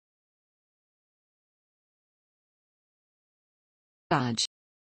Dodge.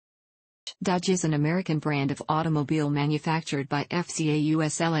 Dodge is an American brand of automobile manufactured by FCA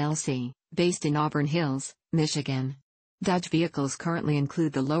US LLC, based in Auburn Hills, Michigan. Dodge vehicles currently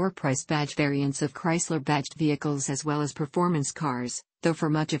include the lower-priced badge variants of Chrysler-badged vehicles as well as performance cars, though for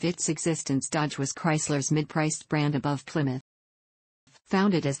much of its existence Dodge was Chrysler's mid-priced brand above Plymouth.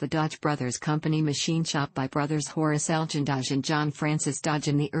 Founded as the Dodge Brothers Company machine shop by brothers Horace Elgin Dodge and John Francis Dodge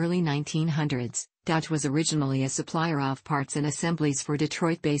in the early 1900s, Dodge was originally a supplier of parts and assemblies for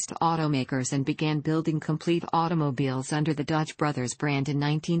Detroit-based automakers and began building complete automobiles under the Dodge Brothers brand in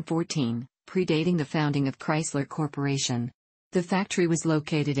 1914, predating the founding of Chrysler Corporation. The factory was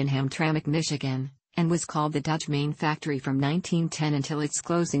located in Hamtramck, Michigan, and was called the Dodge Main Factory from 1910 until its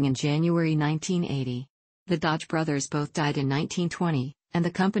closing in January 1980. The Dodge brothers both died in 1920, and the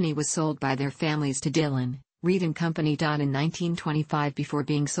company was sold by their families to Dillon, Reed & Company. In 1925 before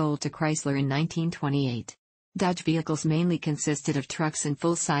being sold to Chrysler in 1928. Dodge vehicles mainly consisted of trucks and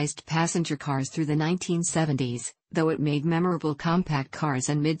full-sized passenger cars through the 1970s, though it made memorable compact cars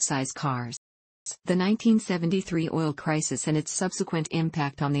and midsize cars. The 1973 oil crisis and its subsequent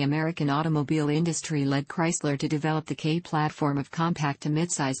impact on the American automobile industry led Chrysler to develop the K platform of compact to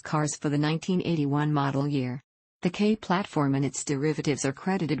midsize cars for the 1981 model year. The K platform and its derivatives are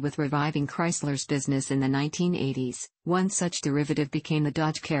credited with reviving Chrysler's business in the 1980s. One such derivative became the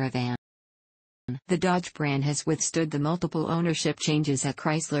Dodge Caravan. The Dodge brand has withstood the multiple ownership changes at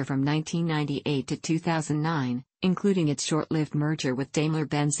Chrysler from 1998 to 2009, including its short-lived merger with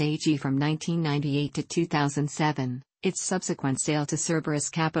Daimler-Benz AG from 1998 to 2007, its subsequent sale to Cerberus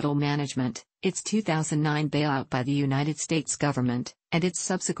Capital Management, its 2009 bailout by the United States government, and its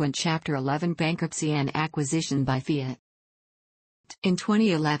subsequent Chapter 11 bankruptcy and acquisition by Fiat. In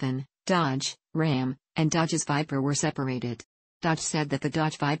 2011, Dodge, Ram, and Dodge's Viper were separated. Dodge said that the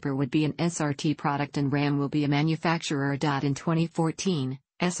Dodge Viper would be an SRT product and Ram will be a manufacturer. In 2014,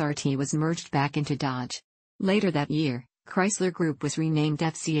 SRT was merged back into Dodge. Later that year, Chrysler Group was renamed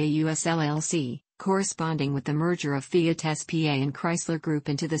FCA US LLC, corresponding with the merger of Fiat SPA and Chrysler Group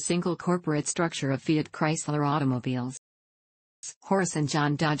into the single corporate structure of Fiat Chrysler Automobiles. Horace and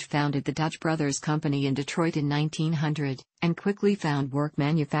John Dodge founded the Dodge Brothers Company in Detroit in 1900, and quickly found work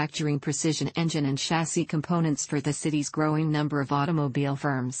manufacturing precision engine and chassis components for the city's growing number of automobile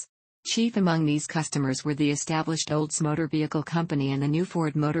firms. Chief among these customers were the established Olds Motor Vehicle Company and the new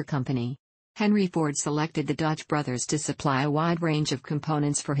Ford Motor Company. Henry Ford selected the Dodge brothers to supply a wide range of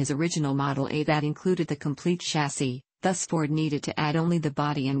components for his original Model A that included the complete chassis, thus Ford needed to add only the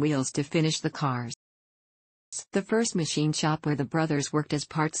body and wheels to finish the cars. The first machine shop where the brothers worked as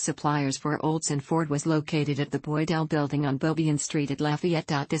parts suppliers for Olds and Ford was located at the Boydell Building on Beaubien Street at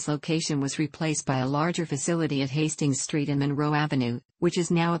Lafayette. This location was replaced by a larger facility at Hastings Street and Monroe Avenue, which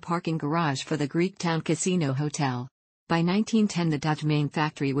is now a parking garage for the Greektown Casino Hotel. By 1910 the Dodge main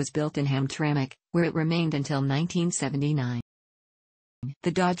factory was built in Hamtramck, where it remained until 1979.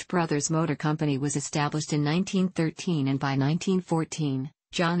 The Dodge Brothers Motor Company was established in 1913 and by 1914,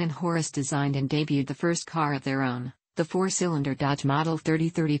 John and Horace designed and debuted the first car of their own, the four-cylinder Dodge Model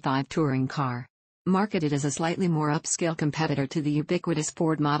 3035 touring car. Marketed as a slightly more upscale competitor to the ubiquitous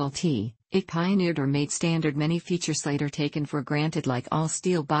Ford Model T, it pioneered or made standard many features later taken for granted, like all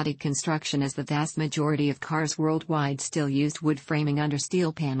steel-bodied construction, as the vast majority of cars worldwide still used wood framing under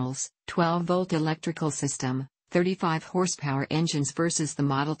steel panels, 12-volt electrical system, 35 horsepower engines versus the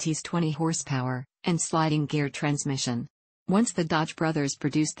Model T's 20 horsepower, and sliding gear transmission. Once the Dodge brothers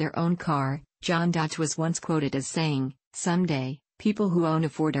produced their own car, John Dodge was once quoted as saying, "Someday, people who own a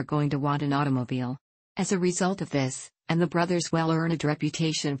Ford are going to want an automobile." As a result of this, and the brothers' well-earned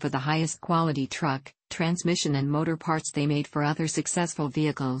reputation for the highest quality truck, transmission and motor parts they made for other successful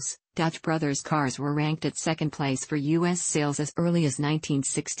vehicles, Dodge brothers cars were ranked at second place for U.S. sales as early as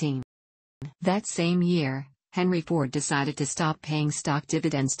 1916. That same year, Henry Ford decided to stop paying stock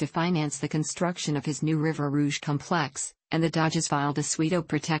dividends to finance the construction of his new River Rouge complex, and the Dodges filed a suit to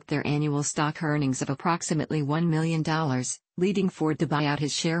protect their annual stock earnings of approximately $1 million, leading Ford to buy out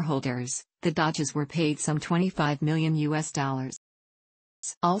his shareholders. The Dodges were paid some $25 million.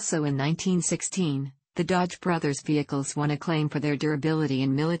 Also in 1916, the Dodge brothers' vehicles won acclaim for their durability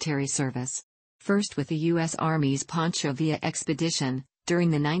in military service. First with the U.S. Army's Pancho Villa expedition,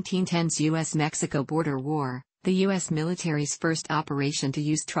 during the 1910s U.S.-Mexico border war, the U.S. military's first operation to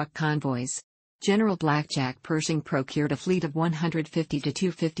use truck convoys. General Blackjack Pershing procured a fleet of 150 to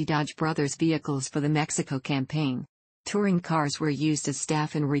 250 Dodge Brothers vehicles for the Mexico campaign. Touring cars were used as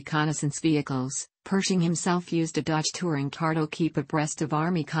staff and reconnaissance vehicles. Pershing himself used a Dodge touring car to keep abreast of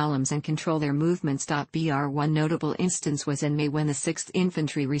Army columns and control their movements. One notable instance was in May when the 6th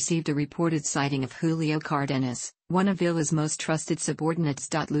Infantry received a reported sighting of Julio Cardenas, one of Villa's most trusted subordinates.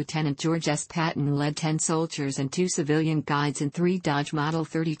 Lieutenant George S. Patton led 10 soldiers and 2 civilian guides in 3 Dodge Model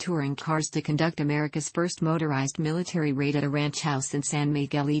 30 touring cars to conduct America's first motorized military raid at a ranch house in San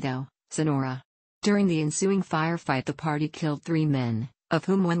Miguelito, Sonora. During the ensuing firefight, the party killed 3 men, of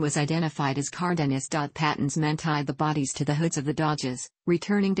whom one was identified as Cardenas. Patton's men tied the bodies to the hoods of the Dodges,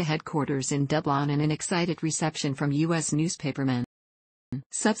 returning to headquarters in Dublin and an excited reception from U.S. newspapermen.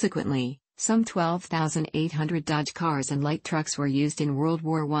 Subsequently, some 12,800 Dodge cars and light trucks were used in World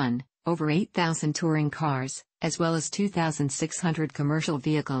War I, over 8,000 touring cars, as well as 2,600 commercial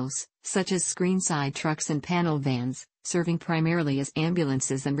vehicles, such as screenside trucks and panel vans, serving primarily as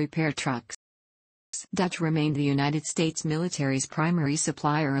ambulances and repair trucks. Dodge remained the United States military's primary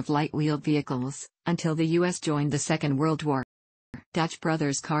supplier of light-wheeled vehicles, until the U.S. joined the Second World War. Dodge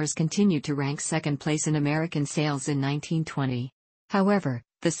Brothers cars continued to rank second place in American sales in 1920. However,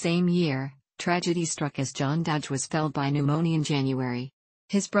 the same year, tragedy struck as John Dodge was felled by pneumonia in January.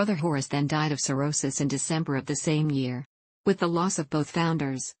 His brother Horace then died of cirrhosis in December of the same year. With the loss of both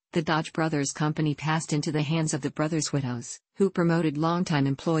founders, the Dodge Brothers Company passed into the hands of the brothers' widows, who promoted longtime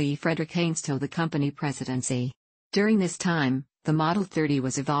employee Frederick Haynes to the company presidency. During this time, the Model 30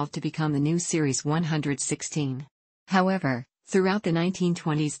 was evolved to become the new Series 116. However, throughout the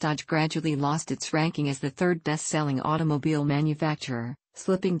 1920s, Dodge gradually lost its ranking as the third best-selling automobile manufacturer,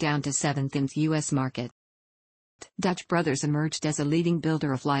 slipping down to 7th in the U.S. market. Dodge Brothers emerged as a leading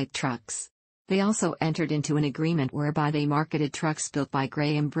builder of light trucks. They also entered into an agreement whereby they marketed trucks built by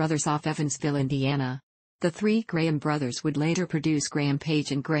Graham Brothers off Evansville, Indiana. The 3 Graham brothers would later produce Graham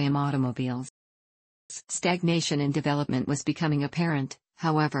Page and Graham automobiles. Stagnation in development was becoming apparent,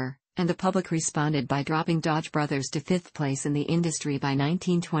 however, and the public responded by dropping Dodge Brothers to 5th place in the industry by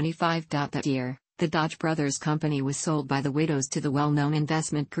 1925. That year, the Dodge Brothers Company was sold by the widows to the well-known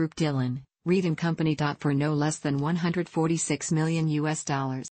investment group Dillon, Reed & Company. For no less than $146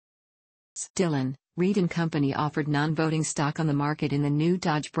 million. Dillon, Reed & Company offered non-voting stock on the market in the new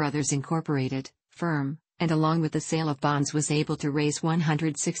Dodge Brothers Incorporated firm, and along with the sale of bonds was able to raise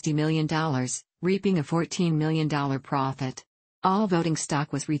 $160 million, reaping a $14 million profit. All voting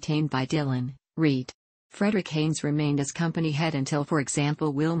stock was retained by Dillon, Reed. Frederick Haynes remained as company head until, for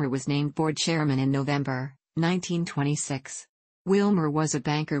example, Wilmer was named board chairman in November 1926. Wilmer was a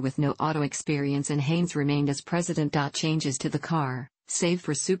banker with no auto experience and Haynes remained as president. Changes to the car, save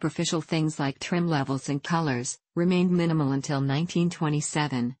for superficial things like trim levels and colors, remained minimal until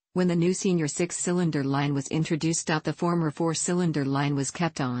 1927, when the new senior 6-cylinder line was introduced. The former 4-cylinder line was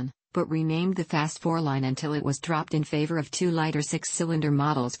kept on, but renamed the Fast 4 line until it was dropped in favor of 2 lighter 6-cylinder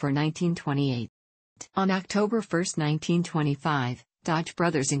models for 1928. On October 1, 1925, Dodge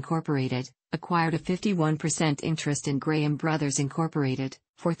Brothers Incorporated acquired a 51% interest in Graham Brothers Incorporated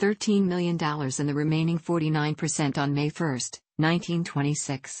for $13 million and the remaining 49% on May 1,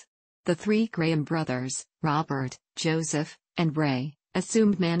 1926. The 3 Graham brothers, Robert, Joseph, and Ray,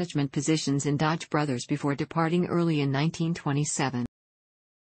 assumed management positions in Dodge Brothers before departing early in 1927.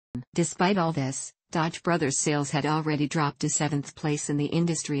 Despite all this, Dodge Brothers sales had already dropped to 7th place in the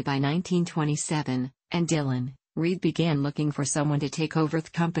industry by 1927, and Dillon, Reed began looking for someone to take over the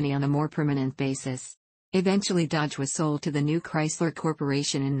company on a more permanent basis. Eventually Dodge was sold to the new Chrysler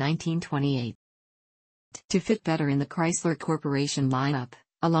Corporation in 1928. To fit better in the Chrysler Corporation lineup,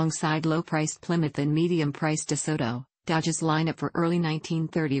 alongside low-priced Plymouth and medium-priced DeSoto, Dodge's lineup for early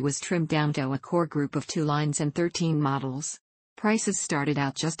 1930 was trimmed down to a core group of 2 lines and 13 models. Prices started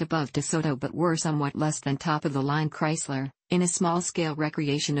out just above DeSoto but were somewhat less than top-of-the-line Chrysler, in a small-scale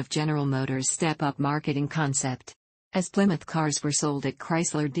recreation of General Motors' step-up marketing concept. As Plymouth cars were sold at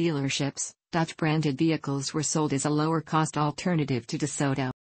Chrysler dealerships, Dodge-branded vehicles were sold as a lower-cost alternative to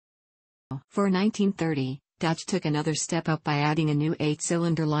DeSoto. For 1930, Dodge took another step up by adding a new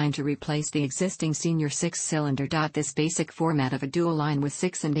 8-cylinder line to replace the existing senior 6-cylinder. This basic format of a dual line with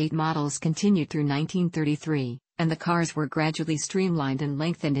 6 and 8 models continued through 1933, and the cars were gradually streamlined and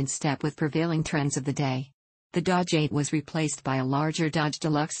lengthened in step with prevailing trends of the day. The Dodge 8 was replaced by a larger Dodge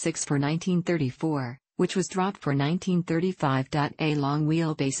Deluxe 6 for 1934, which was dropped for 1935. A long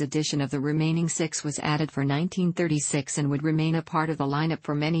wheelbase edition of the remaining 6 was added for 1936 and would remain a part of the lineup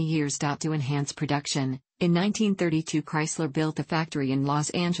for many years. To enhance production, in 1932 Chrysler built a factory in Los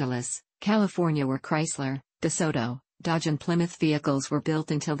Angeles, California where Chrysler, DeSoto, Dodge and Plymouth vehicles were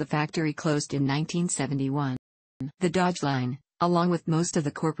built until the factory closed in 1971. The Dodge line, along with most of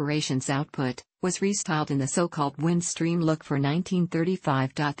the corporation's output, was restyled in the so-called Windstream look for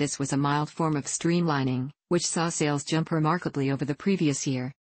 1935. This was a mild form of streamlining, which saw sales jump remarkably over the previous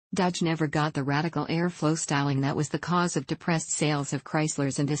year. Dodge never got the radical airflow styling that was the cause of depressed sales of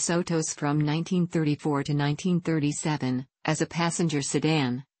Chryslers and DeSotos from 1934 to 1937, as a passenger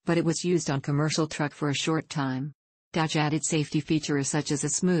sedan, but it was used on commercial truck for a short time. Dodge added safety features such as a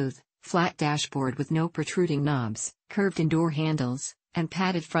smooth, flat dashboard with no protruding knobs, curved indoor handles, and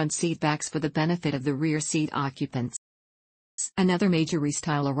padded front seat backs for the benefit of the rear seat occupants. Another major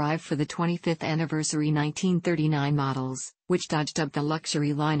restyle arrived for the 25th anniversary 1939 models, which Dodge dubbed the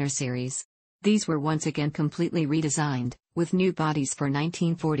Luxury Liner Series. These were once again completely redesigned, with new bodies for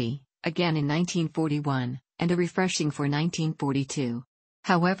 1940, again in 1941, and a refreshing for 1942.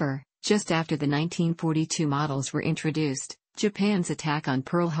 However, just after the 1942 models were introduced, Japan's attack on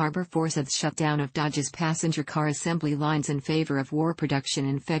Pearl Harbor forced the shutdown of Dodge's passenger car assembly lines in favor of war production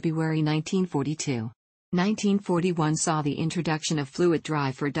in February 1942. 1941 saw the introduction of fluid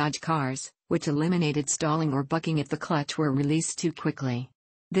drive for Dodge cars, which eliminated stalling or bucking if the clutch were released too quickly.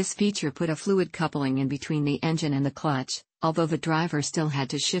 This feature put a fluid coupling in between the engine and the clutch, although the driver still had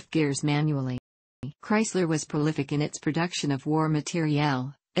to shift gears manually. Chrysler was prolific in its production of war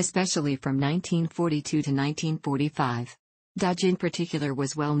materiel, especially from 1942 to 1945. Dodge in particular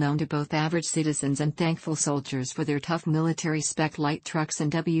was well known to both average citizens and thankful soldiers for their tough military-spec light trucks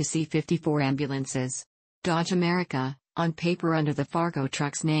and WC-54 ambulances. Dodge America, on paper under the Fargo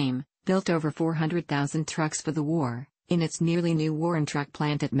Trucks name, built over 400,000 trucks for the war, in its nearly new Warren truck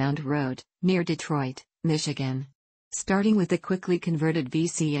plant at Mount Road, near Detroit, Michigan. Starting with the quickly converted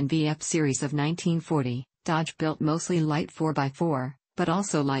VC and VF series of 1940, Dodge built mostly light 4x4, but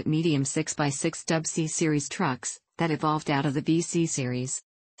also light medium 6x6 WC series trucks, that evolved out of the VC series.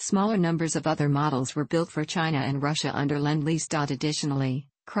 Smaller numbers of other models were built for China and Russia under Lend-Lease. Additionally,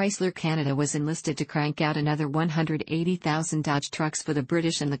 Chrysler Canada was enlisted to crank out another 180,000 Dodge trucks for the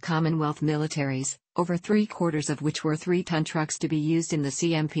British and the Commonwealth militaries, over 3/4 of which were 3-ton trucks to be used in the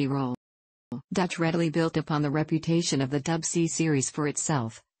CMP role. Dodge readily built upon the reputation of the WC series for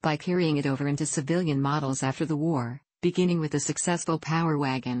itself, by carrying it over into civilian models after the war, beginning with the successful Power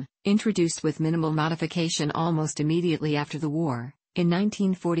Wagon, introduced with minimal modification almost immediately after the war, in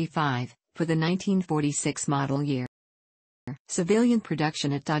 1945, for the 1946 model year. Civilian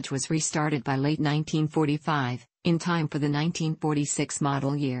production at Dodge was restarted by late 1945, in time for the 1946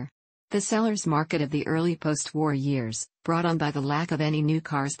 model year. The seller's market of the early post-war years, brought on by the lack of any new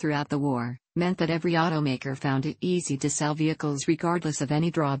cars throughout the war, meant that every automaker found it easy to sell vehicles regardless of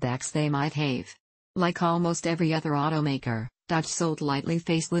any drawbacks they might have. Like almost every other automaker, Dodge sold lightly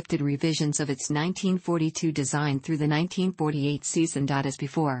facelifted revisions of its 1942 design through the 1948 season. As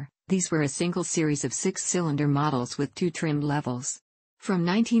before, these were a single series of 6-cylinder models with 2 trim levels. From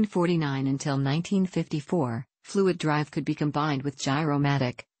 1949 until 1954, fluid drive could be combined with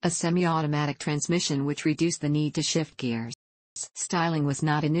Gyromatic, a semi-automatic transmission which reduced the need to shift gears. Styling was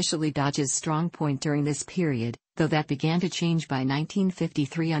not initially Dodge's strong point during this period, though that began to change by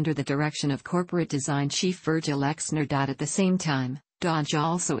 1953 under the direction of corporate design chief Virgil Exner. At the same time, Dodge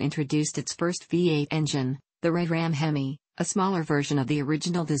also introduced its first V8 engine, the Red Ram Hemi, a smaller version of the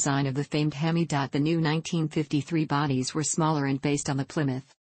original design of the famed Hemi. The new 1953 bodies were smaller and based on the Plymouth.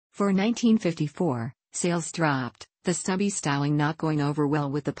 For 1954, sales dropped, the stubby styling not going over well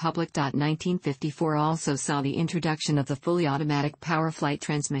with the public. 1954 also saw the introduction of the fully automatic Powerflight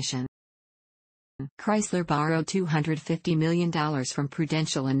transmission. Chrysler borrowed $250 million from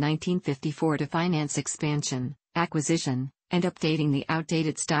Prudential in 1954 to finance expansion, acquisition, and updating the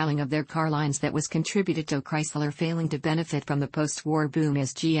outdated styling of their car lines that was contributed to Chrysler failing to benefit from the post-war boom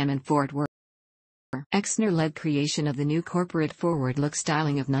as GM and Ford were. Exner led creation of the new corporate forward-look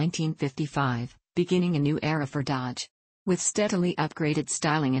styling of 1955, beginning a new era for Dodge. With steadily upgraded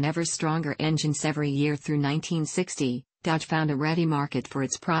styling and ever stronger engines every year through 1960, Dodge found a ready market for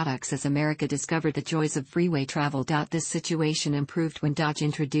its products as America discovered the joys of freeway travel. This situation improved when Dodge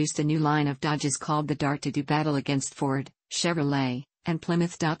introduced a new line of Dodges called the Dart to do battle against Ford, Chevrolet, and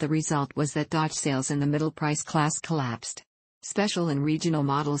Plymouth. The result was that Dodge sales in the middle price class collapsed. Special and regional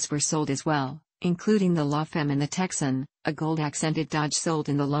models were sold as well, including the La Femme and the Texan, a gold-accented Dodge sold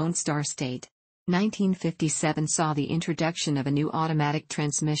in the Lone Star State. 1957 saw the introduction of a new automatic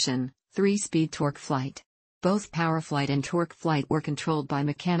transmission, 3-speed Torque Flight. Both Powerflight and Torque Flight were controlled by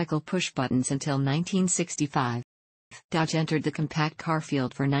mechanical push buttons until 1965. Dodge entered the compact car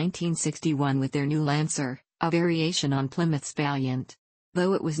field for 1961 with their new Lancer, a variation on Plymouth's Valiant.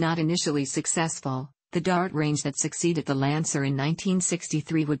 Though it was not initially successful, the Dart range that succeeded the Lancer in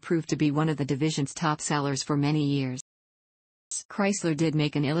 1963 would prove to be one of the division's top sellers for many years. Chrysler did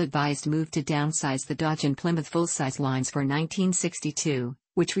make an ill-advised move to downsize the Dodge and Plymouth full-size lines for 1962,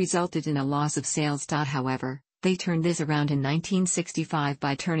 which resulted in a loss of sales. However, they turned this around in 1965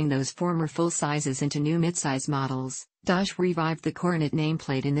 by turning those former full sizes into new midsize models. Dodge revived the Coronet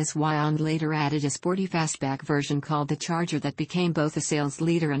nameplate in this and later added a sporty fastback version called the Charger that became both a sales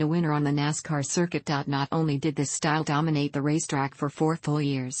leader and a winner on the NASCAR circuit. Not only did this style dominate the racetrack for 4 full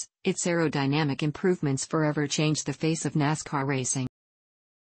years, its aerodynamic improvements forever changed the face of NASCAR racing.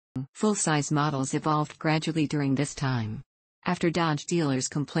 Full-size models evolved gradually during this time. After Dodge dealers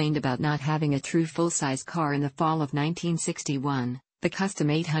complained about not having a true full-size car in the fall of 1961, the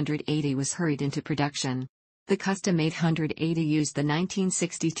Custom 880 was hurried into production. The Custom 880 used the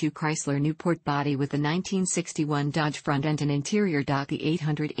 1962 Chrysler Newport body with the 1961 Dodge front end and interior. The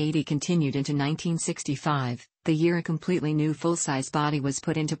 880 continued into 1965, the year a completely new full-size body was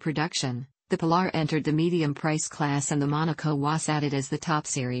put into production. The Polar entered the medium price class and the Monaco was added as the top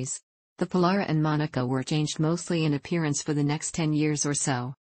series. The Polar and Monaco were changed mostly in appearance for the next 10 years or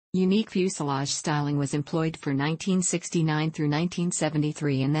so. Unique fuselage styling was employed for 1969 through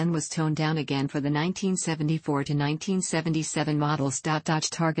 1973 and then was toned down again for the 1974 to 1977 models. Dodge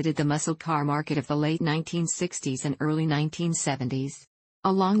targeted the muscle car market of the late 1960s and early 1970s.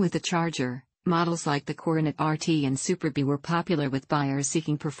 Along with the Charger, models like the Coronet RT and Super B were popular with buyers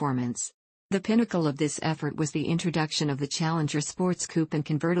seeking performance. The pinnacle of this effort was the introduction of the Challenger Sports Coupe and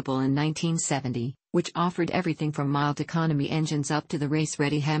Convertible in 1970, which offered everything from mild economy engines up to the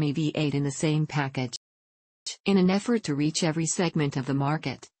race-ready Hemi V8 in the same package. In an effort to reach every segment of the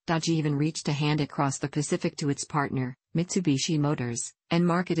market, Dodge even reached a hand across the Pacific to its partner, Mitsubishi Motors, and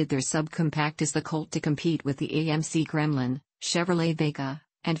marketed their subcompact as the Colt to compete with the AMC Gremlin, Chevrolet Vega,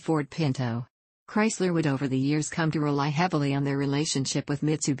 and Ford Pinto. Chrysler would over the years come to rely heavily on their relationship with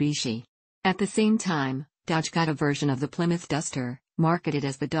Mitsubishi. At the same time, Dodge got a version of the Plymouth Duster, marketed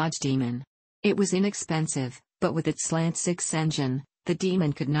as the Dodge Demon. It was inexpensive, but with its slant-six engine, the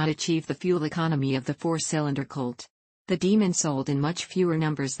Demon could not achieve the fuel economy of the four-cylinder Colt. The Demon sold in much fewer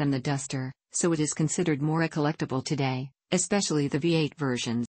numbers than the Duster, so it is considered more a collectible today, especially the V8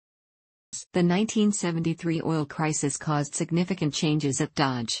 versions. The 1973 oil crisis caused significant changes at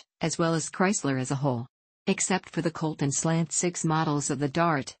Dodge, as well as Chrysler as a whole. Except for the Colt and slant-six models of the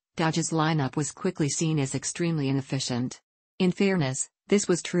Dart, Dodge's lineup was quickly seen as extremely inefficient. In fairness, this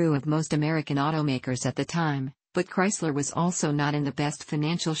was true of most American automakers at the time, but Chrysler was also not in the best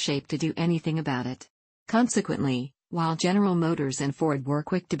financial shape to do anything about it. Consequently, while General Motors and Ford were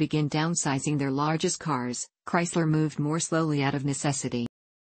quick to begin downsizing their largest cars, Chrysler moved more slowly out of necessity.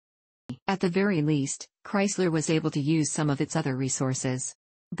 At the very least, Chrysler was able to use some of its other resources.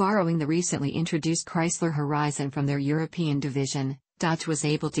 Borrowing the recently introduced Chrysler Horizon from their European division, Dodge was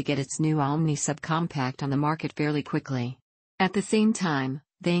able to get its new Omni subcompact on the market fairly quickly. At the same time,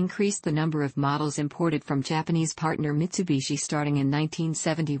 they increased the number of models imported from Japanese partner Mitsubishi starting in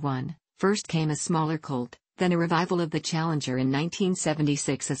 1971. First came a smaller Colt, then a revival of the Challenger in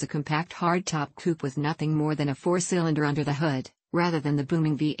 1976 as a compact hardtop coupe with nothing more than a four-cylinder under the hood, rather than the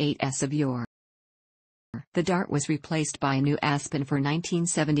booming V8s of yore. The Dart was replaced by a new Aspen for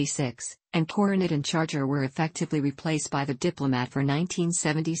 1976, and Coronet and Charger were effectively replaced by the Diplomat for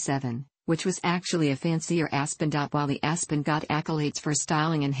 1977, which was actually a fancier Aspen. While the Aspen got accolades for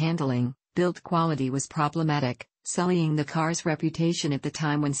styling and handling, build quality was problematic, sullying the car's reputation at the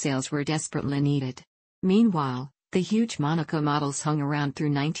time when sales were desperately needed. Meanwhile, the huge Monaco models hung around through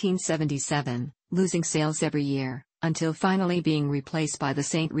 1977, losing sales every year, until finally being replaced by the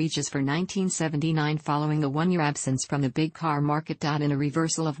St. Regis for 1979 following a one-year absence from the big car market. In a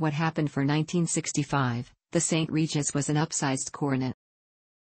reversal of what happened for 1965, the St. Regis was an upsized Coronet.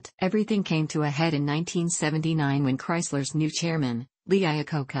 Everything came to a head in 1979 when Chrysler's new chairman, Lee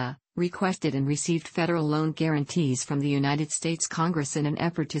Iacocca, requested and received federal loan guarantees from the United States Congress in an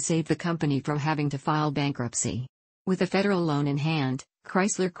effort to save the company from having to file bankruptcy. With a federal loan in hand,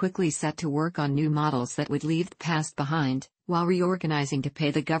 Chrysler quickly set to work on new models that would leave the past behind, while reorganizing to pay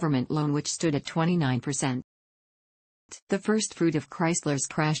the government loan which stood at 29%. The first fruit of Chrysler's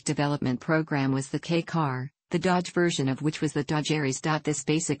crash development program was the K-Car, the Dodge version of which was the Dodge Aries. This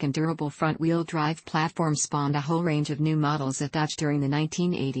basic and durable front-wheel drive platform spawned a whole range of new models at Dodge during the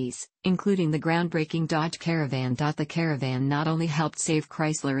 1980s, including the groundbreaking Dodge Caravan. The Caravan not only helped save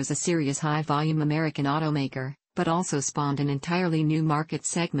Chrysler as a serious high-volume American automaker, but also spawned an entirely new market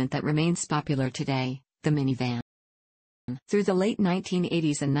segment that remains popular today, the minivan. Through the late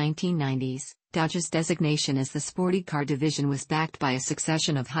 1980s and 1990s, Dodge's designation as the sporty car division was backed by a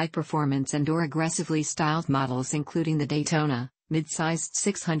succession of high-performance and/or aggressively styled models including the Daytona, mid-sized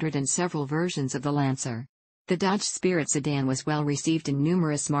 600 and several versions of the Lancer. The Dodge Spirit sedan was well received in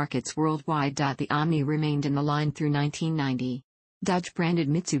numerous markets worldwide. The Omni remained in the line through 1990. Dodge-branded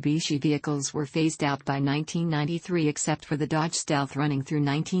Mitsubishi vehicles were phased out by 1993 except for the Dodge Stealth running through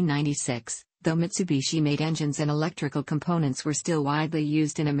 1996, though Mitsubishi-made engines and electrical components were still widely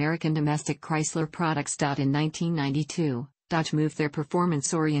used in American domestic Chrysler products. In 1992, Dodge moved their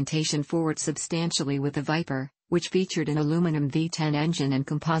performance orientation forward substantially with the Viper, which featured an aluminum V10 engine and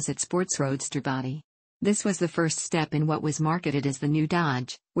composite sports roadster body. This was the first step in what was marketed as the new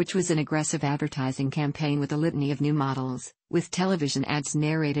Dodge, which was an aggressive advertising campaign with a litany of new models, with television ads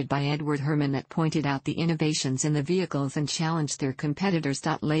narrated by Edward Herman that pointed out the innovations in the vehicles and challenged their competitors.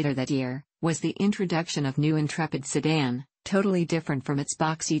 Later that year, was the introduction of new Intrepid sedan, totally different from its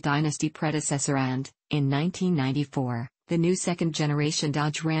boxy Dynasty predecessor, and, in 1994, the new second-generation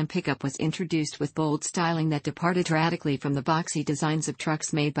Dodge Ram pickup was introduced with bold styling that departed radically from the boxy designs of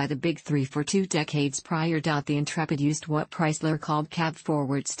trucks made by the Big Three for 2 decades prior. The Intrepid used what Chrysler called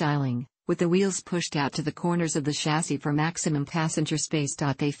cab-forward styling, with the wheels pushed out to the corners of the chassis for maximum passenger space.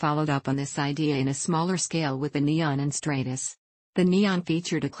 They followed up on this idea in a smaller scale with the Neon and Stratus. The Neon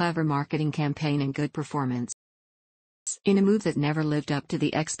featured a clever marketing campaign and good performance. In a move that never lived up to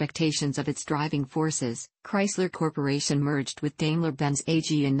the expectations of its driving forces, Chrysler Corporation merged with Daimler-Benz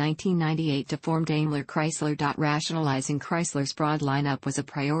AG in 1998 to form Daimler Chrysler. Rationalizing Chrysler's broad lineup was a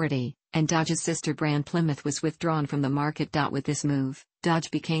priority, and Dodge's sister brand Plymouth was withdrawn from the market. With this move,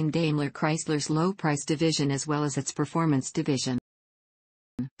 Dodge became Daimler Chrysler's low-price division as well as its performance division.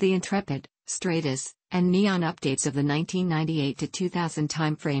 The Intrepid, Stratus, and Neon updates of the 1998 to 2000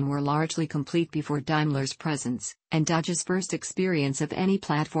 timeframe were largely complete before Daimler's presence, and Dodge's first experience of any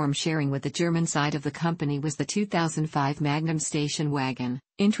platform sharing with the German side of the company was the 2005 Magnum station wagon,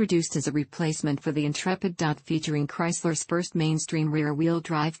 introduced as a replacement for the Intrepid. Featuring Chrysler's first mainstream rear-wheel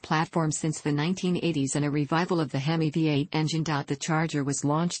drive platform since the 1980s and a revival of the Hemi V8 engine. The Charger was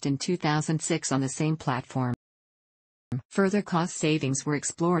launched in 2006 on the same platform. Further cost savings were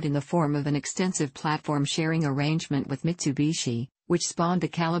explored in the form of an extensive platform sharing arrangement with Mitsubishi, which spawned the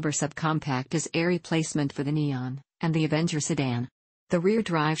Caliber subcompact as air replacement for the Neon, and the Avenger sedan. The rear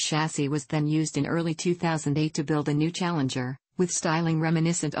drive chassis was then used in early 2008 to build a new Challenger, with styling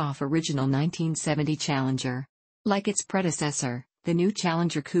reminiscent of original 1970 Challenger. Like its predecessor, the new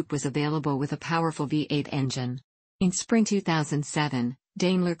Challenger Coupe was available with a powerful V8 engine. In spring 2007,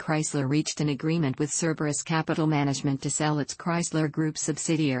 Daimler Chrysler reached an agreement with Cerberus Capital Management to sell its Chrysler Group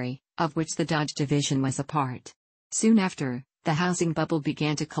subsidiary, of which the Dodge division was a part. Soon after, the housing bubble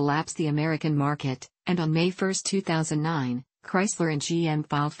began to collapse the American market, and on May 1, 2009, Chrysler and GM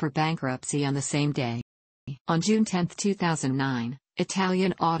filed for bankruptcy on the same day. On June 10, 2009,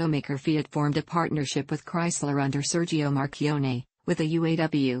 Italian automaker Fiat formed a partnership with Chrysler under Sergio Marchionne, with the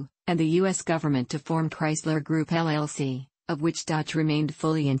UAW, and the U.S. government to form Chrysler Group LLC, of which Dodge remained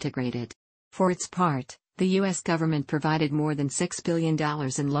fully integrated. For its part, the U.S. government provided more than $6 billion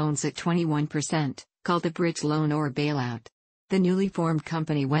in loans at 21%, called the bridge loan or bailout. The newly formed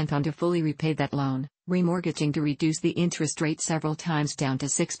company went on to fully repay that loan, remortgaging to reduce the interest rate several times down to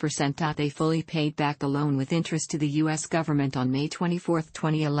 6%. They fully paid back the loan with interest to the U.S. government on May 24,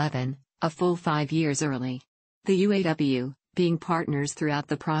 2011, a full 5 years early. The UAW, being partners throughout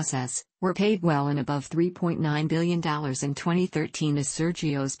the process, were paid well and above $3.9 billion in 2013 as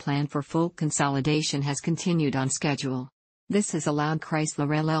Sergio's plan for full consolidation has continued on schedule. This has allowed Chrysler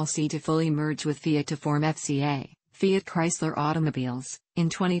LLC to fully merge with Fiat to form FCA, Fiat Chrysler Automobiles, in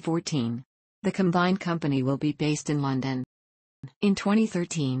 2014. The combined company will be based in London. In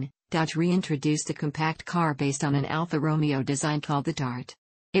 2013, Dodge reintroduced a compact car based on an Alfa Romeo design called the Dart.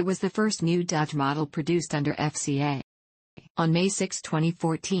 It was the first new Dodge model produced under FCA. On May 6,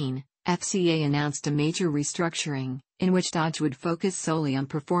 2014, FCA announced a major restructuring, in which Dodge would focus solely on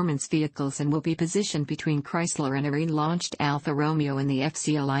performance vehicles and will be positioned between Chrysler and a relaunched Alfa Romeo in the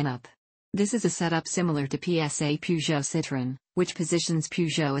FCA lineup. This is a setup similar to PSA Peugeot Citroën, which positions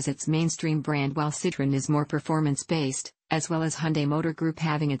Peugeot as its mainstream brand while Citroën is more performance-based, as well as Hyundai Motor Group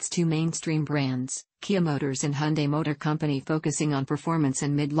having its two mainstream brands, Kia Motors and Hyundai Motor Company focusing on performance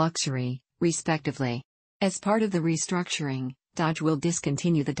and mid-luxury, respectively. As part of the restructuring, Dodge will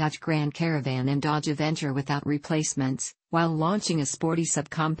discontinue the Dodge Grand Caravan and Dodge Avenger without replacements, while launching a sporty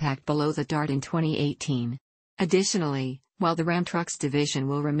subcompact below the Dart in 2018. Additionally, while the Ram Trucks division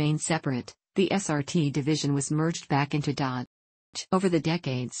will remain separate, the SRT division was merged back into Dodge. Over the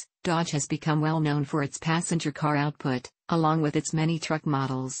decades, Dodge has become well known for its passenger car output, along with its many truck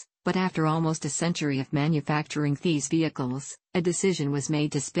models, but after almost a century of manufacturing these vehicles, a decision was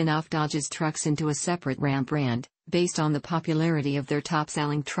made to spin off Dodge's trucks into a separate Ram brand, based on the popularity of their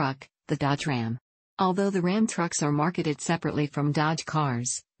top-selling truck, the Dodge Ram. Although the Ram trucks are marketed separately from Dodge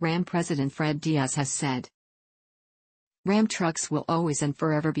cars, Ram president Fred Diaz has said, "Ram trucks will always and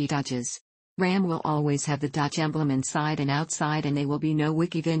forever be Dodges. Ram will always have the Dodge emblem inside and outside, and they will be no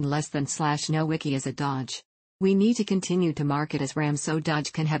wiki VIN less than / no wiki as a Dodge. We need to continue to market as Ram so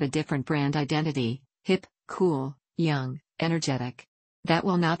Dodge can have a different brand identity, hip, cool, young, energetic. That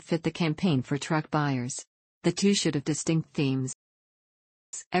will not fit the campaign for truck buyers. The two should have distinct themes."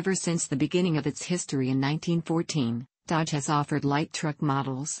 Ever since the beginning of its history in 1914, Dodge has offered light truck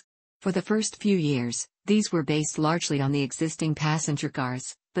models. For the first few years, these were based largely on the existing passenger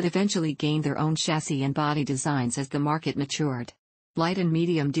cars, but eventually gained their own chassis and body designs as the market matured. Light and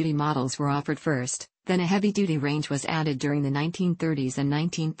medium-duty models were offered first, then a heavy-duty range was added during the 1930s and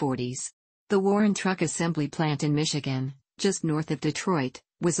 1940s. The Warren Truck Assembly Plant in Michigan, just north of Detroit,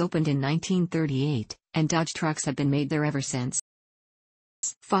 was opened in 1938, and Dodge trucks have been made there ever since.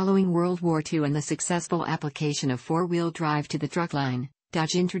 Following World War II and the successful application of four-wheel drive to the truck line,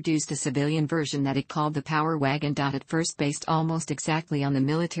 Dodge introduced a civilian version that it called the Power Wagon. At first based almost exactly on the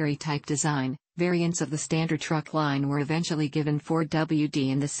military-type design, variants of the standard truck line were eventually given Ford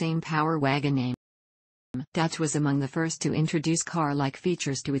WD and the same Power Wagon name. Dodge was among the first to introduce car-like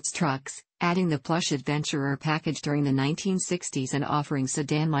features to its trucks, adding the plush Adventurer package during the 1960s and offering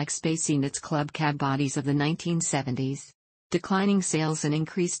sedan-like space in its club cab bodies of the 1970s. Declining sales and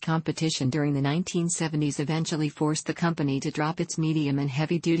increased competition during the 1970s eventually forced the company to drop its medium and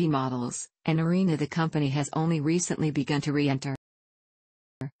heavy-duty models, an arena the company has only recently begun to re-enter.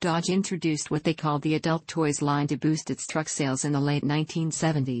 Dodge introduced what they called the Adult Toys line to boost its truck sales in the late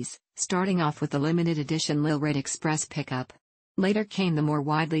 1970s, starting off with the limited edition Lil Red Express pickup. Later came the more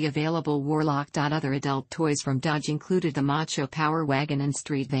widely available Warlock. Other adult toys from Dodge included the Macho Power Wagon and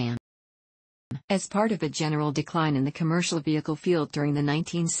Street Van. As part of a general decline in the commercial vehicle field during the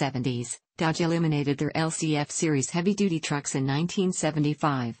 1970s, Dodge eliminated their LCF Series heavy-duty trucks in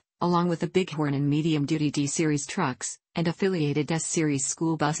 1975, along with the Bighorn and medium-duty D-Series trucks, and affiliated S-Series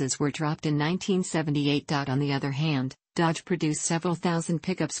school buses were dropped in 1978. On the other hand, Dodge produced several thousand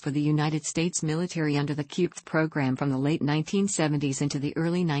pickups for the United States military under the CUPE program from the late 1970s into the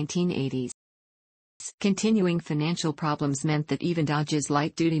early 1980s. Continuing financial problems meant that even Dodge's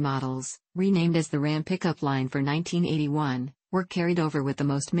light-duty models, renamed as the Ram pickup line for 1981, were carried over with the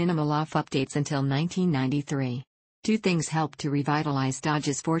most minimal updates until 1993. Two things helped to revitalize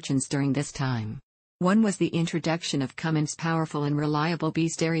Dodge's fortunes during this time. One was the introduction of Cummins' powerful and reliable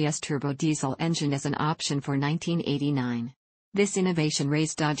B-Series turbo diesel engine as an option for 1989. This innovation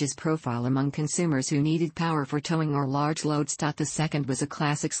raised Dodge's profile among consumers who needed power for towing or large loads. The second was a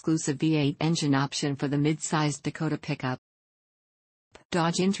class-exclusive V8 engine option for the mid-sized Dakota pickup.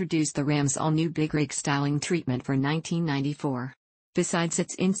 Dodge introduced the Ram's all-new Big Rig styling treatment for 1994. Besides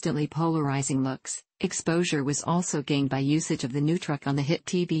its instantly polarizing looks, exposure was also gained by usage of the new truck on the hit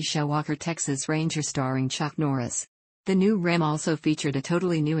TV show Walker Texas Ranger starring Chuck Norris. The new Ram also featured a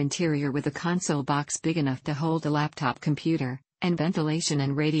totally new interior with a console box big enough to hold a laptop computer, and ventilation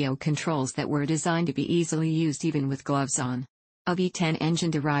and radio controls that were designed to be easily used even with gloves on. A V10 engine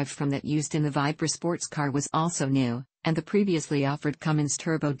derived from that used in the Viper sports car was also new, and the previously offered Cummins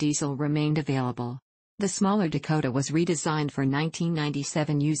turbo diesel remained available. The smaller Dakota was redesigned for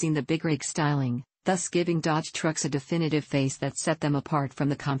 1997 using the Big Rig styling, thus giving Dodge trucks a definitive face that set them apart from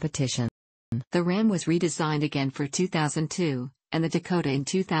the competition. The Ram was redesigned again for 2002, and the Dakota in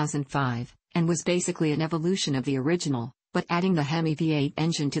 2005, and was basically an evolution of the original, but adding the Hemi V8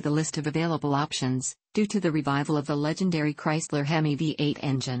 engine to the list of available options, due to the revival of the legendary Chrysler Hemi V8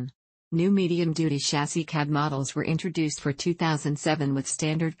 engine. New medium-duty chassis cab models were introduced for 2007 with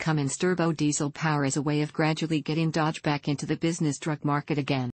standard Cummins turbo diesel power as a way of gradually getting Dodge back into the business truck market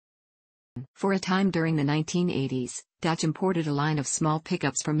again. For a time during the 1980s, Dodge imported a line of small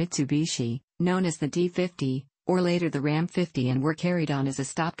pickups from Mitsubishi, known as the D50, or later the Ram 50, and were carried on as a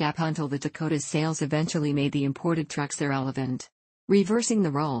stopgap until the Dakota's sales eventually made the imported trucks irrelevant. Reversing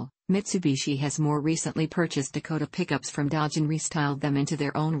the role, Mitsubishi has more recently purchased Dakota pickups from Dodge and restyled them into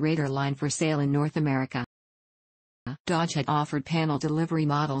their own Raider line for sale in North America. Dodge had offered panel delivery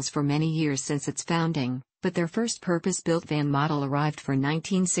models for many years since its founding, but their first purpose-built van model arrived for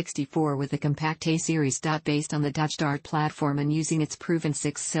 1964 with the compact A-Series. Based on the Dodge Dart platform and using its proven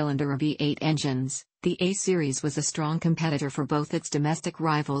six-cylinder V8 engines, the A-Series was a strong competitor for both its domestic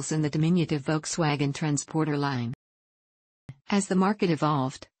rivals and the diminutive Volkswagen Transporter line. As the market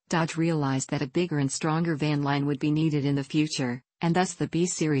evolved, Dodge realized that a bigger and stronger van line would be needed in the future, and thus the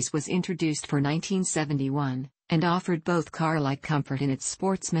B-Series was introduced for 1971, and offered both car-like comfort in its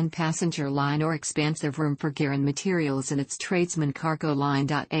sportsman passenger line or expansive room for gear and materials in its tradesman cargo line.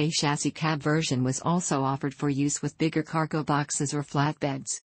 A chassis cab version was also offered for use with bigger cargo boxes or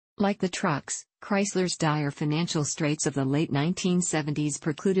flatbeds. Like the trucks, Chrysler's dire financial straits of the late 1970s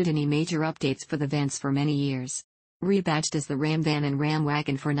precluded any major updates for the vans for many years. Rebadged as the Ram van and Ram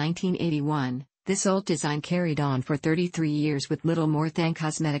wagon for 1981, this old design carried on for 33 years with little more than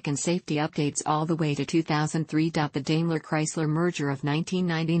cosmetic and safety updates all the way to 2003. The Daimler-Chrysler merger of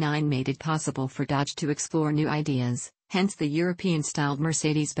 1999 made it possible for Dodge to explore new ideas, hence the European-styled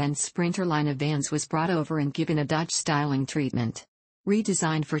Mercedes-Benz Sprinter line of vans was brought over and given a Dodge styling treatment.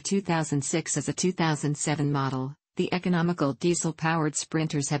 Redesigned for 2006 as a 2007 model, the economical diesel-powered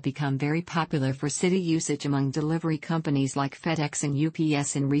Sprinters have become very popular for city usage among delivery companies like FedEx and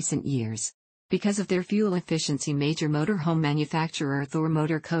UPS in recent years. Because of their fuel efficiency, major motorhome manufacturer Thor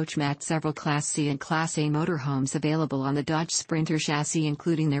Motor Coach matched several Class C and Class A motorhomes available on the Dodge Sprinter chassis,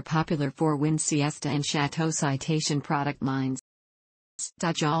 including their popular 4Wind Siesta and Chateau Citation product lines.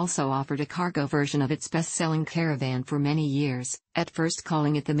 Dodge also offered a cargo version of its best-selling Caravan for many years, at first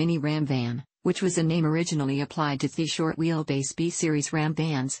calling it the Mini Ram van, which was a name originally applied to the short-wheelbase B-Series Ram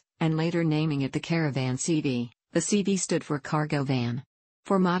vans, and later naming it the Caravan CV. The CV stood for cargo van.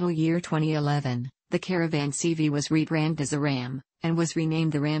 For model year 2011, the Caravan CV was rebranded as a Ram, and was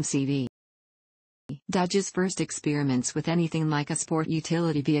renamed the Ram CV. Dodge's first experiments with anything like a sport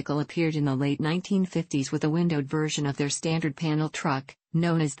utility vehicle appeared in the late 1950s with a windowed version of their standard panel truck,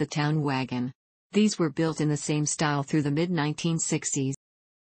 known as the Town Wagon. These were built in the same style through the mid-1960s.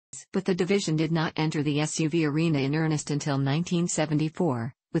 But the division did not enter the SUV arena in earnest until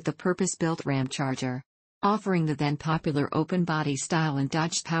 1974, with the purpose-built Ram Charger. Offering the then popular open-body style and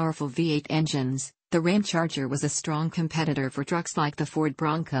Dodge's powerful V8 engines, the Ram Charger was a strong competitor for trucks like the Ford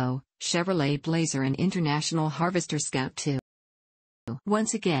Bronco, Chevrolet Blazer and International Harvester Scout II.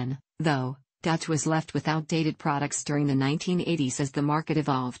 Once again, though, Dodge was left with outdated products during the 1980s as the market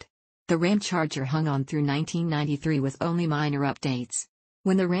evolved. The Ram Charger hung on through 1993 with only minor updates.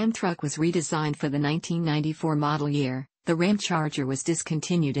 When the Ram truck was redesigned for the 1994 model year, the Ram Charger was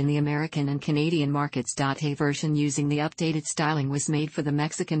discontinued in the American and Canadian markets. A version using the updated styling was made for the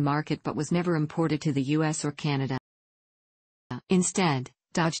Mexican market but was never imported to the US or Canada. Instead,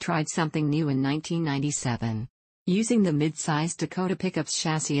 Dodge tried something new in 1997. Using the midsize Dakota pickups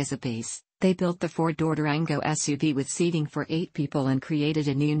chassis as a base, they built the four-door Durango SUV with seating for 8 people and created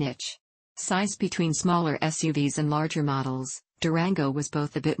a new niche. Sized between smaller SUVs and larger models, Durango was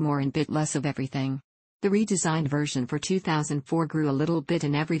both a bit more and bit less of everything. The redesigned version for 2004 grew a little bit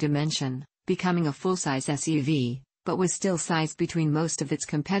in every dimension, becoming a full-size SUV, but was still sized between most of its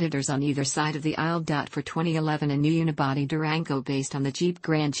competitors on either side of the aisle. For 2011, a new unibody Durango based on the Jeep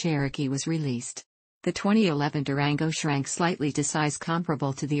Grand Cherokee was released. The 2011 Durango shrank slightly to size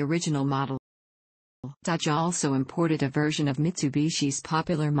comparable to the original model. Dodge also imported a version of Mitsubishi's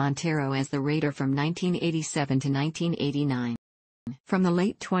popular Montero as the Raider from 1987 to 1989. From the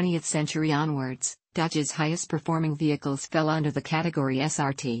late 20th century onwards, Dodge's highest-performing vehicles fell under the category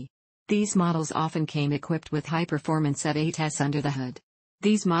SRT. These models often came equipped with high-performance V8s under the hood.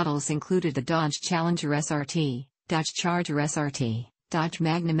 These models included the Dodge Challenger SRT, Dodge Charger SRT, Dodge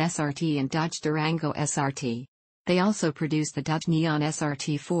Magnum SRT and Dodge Durango SRT. They also produced the Dodge Neon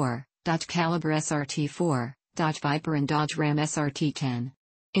SRT4, Dodge Caliber SRT4, Dodge Viper and Dodge Ram SRT10.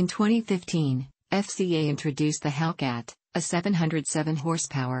 In 2015, FCA introduced the Hellcat, a 707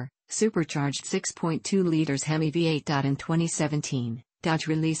 horsepower, supercharged 6.2 liters Hemi V8. In 2017, Dodge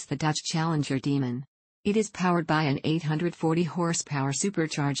released the Dodge Challenger Demon. It is powered by an 840 horsepower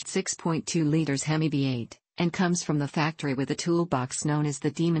supercharged 6.2 liters Hemi V8, and comes from the factory with a toolbox known as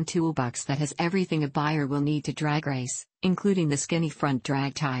the Demon Toolbox that has everything a buyer will need to drag race, including the skinny front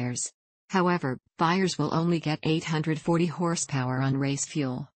drag tires. However, buyers will only get 840 horsepower on race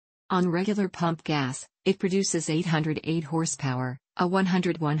fuel. On regular pump gas, it produces 808 horsepower, a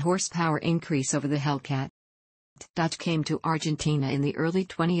 101 horsepower increase over the Hellcat. Dodge came to Argentina in the early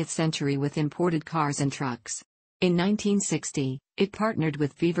 20th century with imported cars and trucks. In 1960, it partnered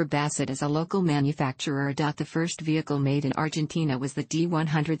with Fever Bassett as a local manufacturer. The first vehicle made in Argentina was the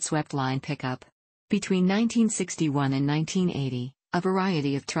D100 swept line pickup. Between 1961 and 1980, a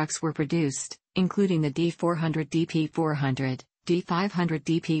variety of trucks were produced, including the D400 DP400, D500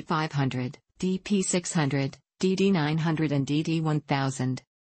 DP500, DP600, DD900 and DD1000.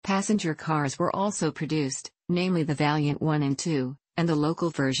 Passenger cars were also produced, namely the Valiant 1 and 2, and the local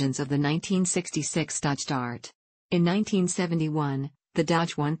versions of the 1966 Dodge Dart. In 1971, the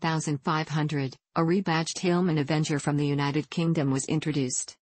Dodge 1500, a rebadged Hillman Avenger from the United Kingdom, was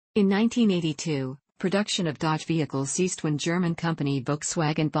introduced. In 1982, Production of Dodge vehicles ceased when German company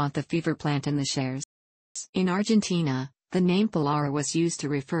Volkswagen bought the Fever plant and the shares. In Argentina, the name Polara was used to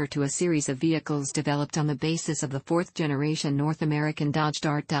refer to a series of vehicles developed on the basis of the fourth-generation North American Dodge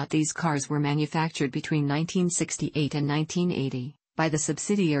Dart. These cars were manufactured between 1968 and 1980 by the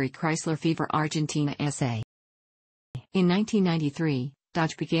subsidiary Chrysler Fever Argentina S.A. In 1993,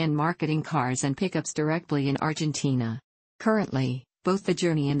 Dodge began marketing cars and pickups directly in Argentina. Currently, both the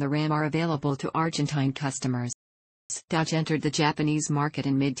Journey and the Ram are available to Argentine customers. Dodge entered the Japanese market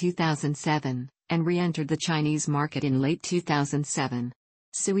in mid-2007, and re-entered the Chinese market in late 2007.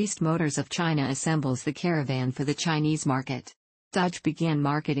 Suist Motors of China assembles the Caravan for the Chinese market. Dodge began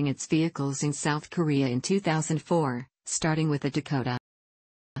marketing its vehicles in South Korea in 2004, starting with the Dakota.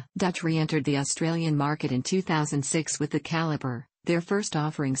 Dodge re-entered the Australian market in 2006 with the Caliber, their first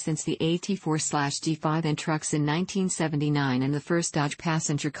offering since the AT4/G5, and trucks in 1979, and the first Dodge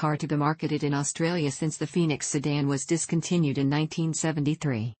passenger car to be marketed in Australia since the Phoenix sedan was discontinued in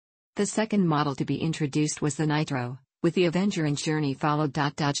 1973. The second model to be introduced was the Nitro, with the Avenger and Journey followed.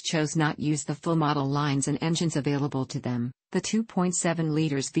 Dodge chose not use the full model lines and engines available to them, the 2.7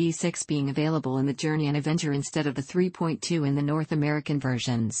 liters V6 being available in the Journey and Avenger instead of the 3.2 in the North American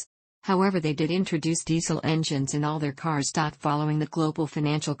versions. However, they did introduce diesel engines in all their cars. Following the global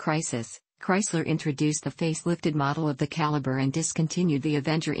financial crisis, Chrysler introduced the facelifted model of the Caliber and discontinued the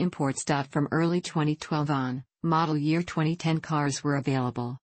Avenger imports. From early 2012 on, model year 2010 cars were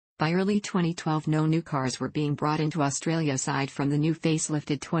available. By early 2012, no new cars were being brought into Australia aside from the new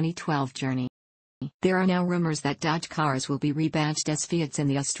facelifted 2012 Journey. There are now rumors that Dodge cars will be rebadged as Fiats in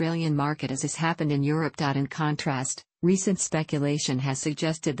the Australian market, as has happened in Europe. In contrast, recent speculation has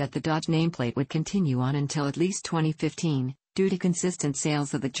suggested that the Dodge nameplate would continue on until at least 2015, due to consistent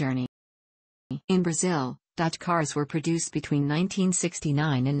sales of the Journey. In Brazil, Dodge cars were produced between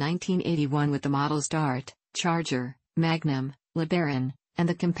 1969 and 1981 with the models Dart, Charger, Magnum, LeBaron, and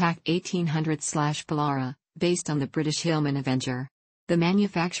the compact 1800/Polara, based on the British Hillman Avenger. The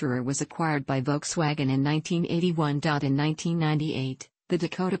manufacturer was acquired by Volkswagen in 1981. In 1998, the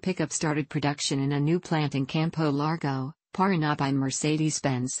Dakota pickup started production in a new plant in Campo Largo, Paraná by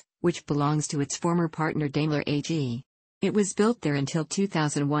Mercedes-Benz, which belongs to its former partner Daimler AG. It was built there until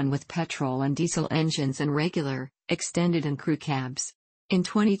 2001 with petrol and diesel engines and regular, extended and crew cabs. In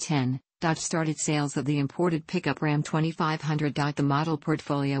 2010, Dodge started sales of the imported pickup Ram 2500. The model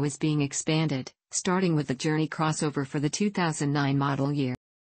portfolio is being expanded, starting with the Journey crossover for the 2009 model year.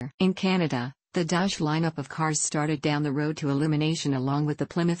 In Canada, the Dodge lineup of cars started down the road to elimination along with the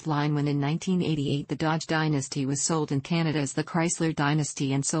Plymouth line when in 1988 the Dodge Dynasty was sold in Canada as the Chrysler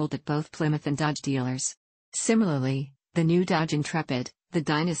Dynasty and sold at both Plymouth and Dodge dealers. Similarly, the new Dodge Intrepid, the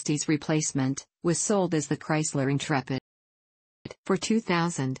Dynasty's replacement, was sold as the Chrysler Intrepid. For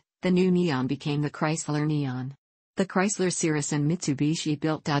 2000, the new Neon became the Chrysler Neon. The Chrysler Cirrus and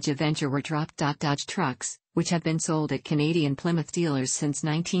Mitsubishi-built Dodge Avenger were dropped. Dodge trucks, which have been sold at Canadian Plymouth dealers since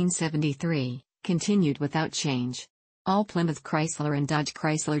 1973, continued without change. All Plymouth Chrysler and Dodge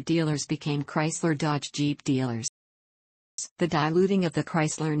Chrysler dealers became Chrysler Dodge Jeep dealers. The diluting of the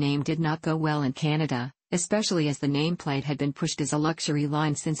Chrysler name did not go well in Canada, especially as the nameplate had been pushed as a luxury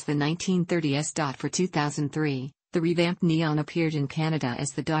line since the 1930s. For 2003, the revamped Neon appeared in Canada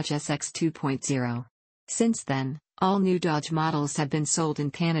as the Dodge SX 2.0. Since then, all new Dodge models have been sold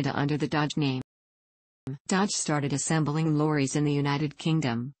in Canada under the Dodge name. Dodge started assembling lorries in the United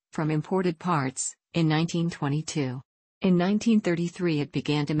Kingdom, from imported parts, in 1922. In 1933 it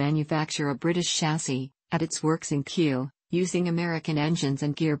began to manufacture a British chassis, at its works in Kew, using American engines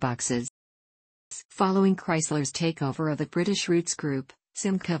and gearboxes. Following Chrysler's takeover of the British Rootes Group,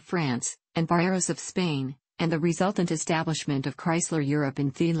 Simca of France, and Barreros of Spain, and the resultant establishment of Chrysler Europe in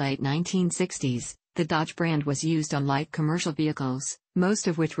the late 1960s, the Dodge brand was used on light commercial vehicles, most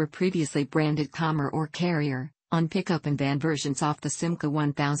of which were previously branded Commer or Carrier, on pickup and van versions off the Simca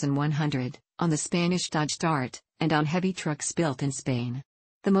 1100, on the Spanish Dodge Dart, and on heavy trucks built in Spain.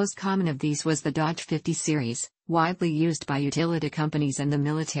 The most common of these was the Dodge 50 series, widely used by utility companies and the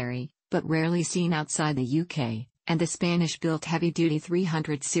military, but rarely seen outside the UK, and the Spanish-built heavy-duty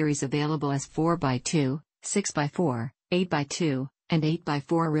 300 series available as 4x2, 6x4, 8x2, and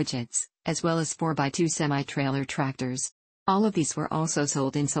 8x4 rigids, as well as 4x2 semi-trailer tractors. All of these were also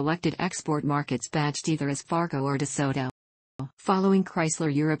sold in selected export markets badged either as Fargo or DeSoto. Following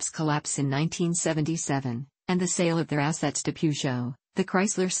Chrysler Europe's collapse in 1977, and the sale of their assets to Peugeot, the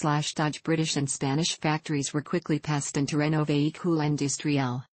Chrysler/Dodge British and Spanish factories were quickly passed into Renault Véhicule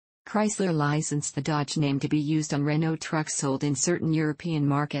Industriel. Chrysler licensed the Dodge name to be used on Renault trucks sold in certain European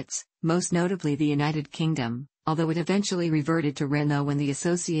markets, most notably the United Kingdom, although it eventually reverted to Renault when the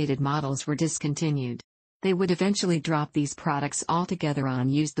associated models were discontinued. They would eventually drop these products altogether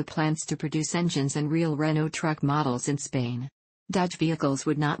and use the plants to produce engines and real Renault truck models in Spain. Dodge vehicles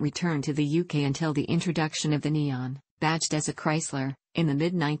would not return to the UK until the introduction of the Neon, badged as a Chrysler, in the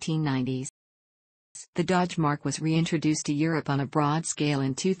mid-1990s. The Dodge marque was reintroduced to Europe on a broad scale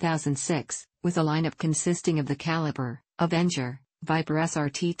in 2006, with a lineup consisting of the Caliber, Avenger, Viper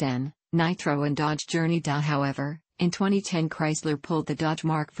SRT10, Nitro and Dodge Journey. However, in 2010 Chrysler pulled the Dodge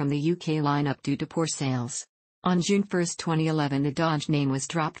marque from the UK lineup due to poor sales. On June 1, 2011 the Dodge name was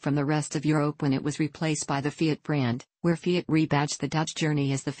dropped from the rest of Europe when it was replaced by the Fiat brand, where Fiat rebadged the Dodge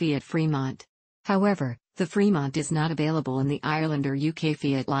Journey as the Fiat Fremont. However, the Fremont is not available in the Ireland or UK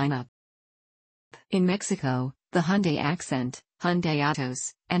Fiat lineup. In Mexico, the Hyundai Accent, Hyundai Atos,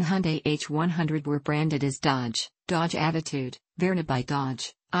 and Hyundai H100 were branded as Dodge, Dodge Attitude, Verna by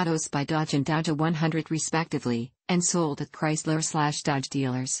Dodge, Atos by Dodge and Dodge 100 respectively, and sold at Chrysler/Dodge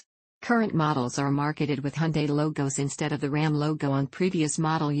dealers. Current models are marketed with Hyundai logos instead of the Ram logo on previous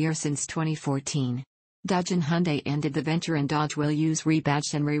model year since 2014. Dodge and Hyundai ended the venture and Dodge will use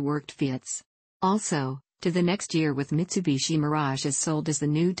rebadged and reworked Fiats. Also, to the next year with Mitsubishi Mirage is sold as the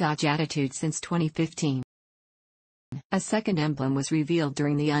new Dodge Attitude since 2015. A second emblem was revealed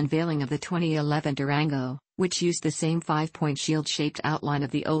during the unveiling of the 2011 Durango, which used the same 5-point shield-shaped outline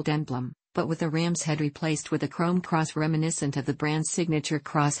of the old emblem, but with a ram's head replaced with a chrome cross reminiscent of the brand's signature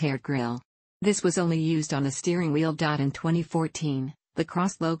cross-haired grille. This was only used on the steering wheel. In 2014, the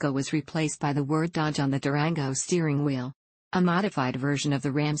cross logo was replaced by the word Dodge on the Durango steering wheel. A modified version of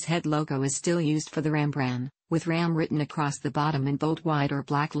the ram's head logo is still used for the Ram brand, with Ram written across the bottom in bold white or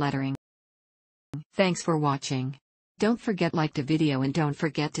black lettering. Thanks for watching. Don't forget to like the video and don't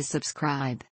forget to subscribe.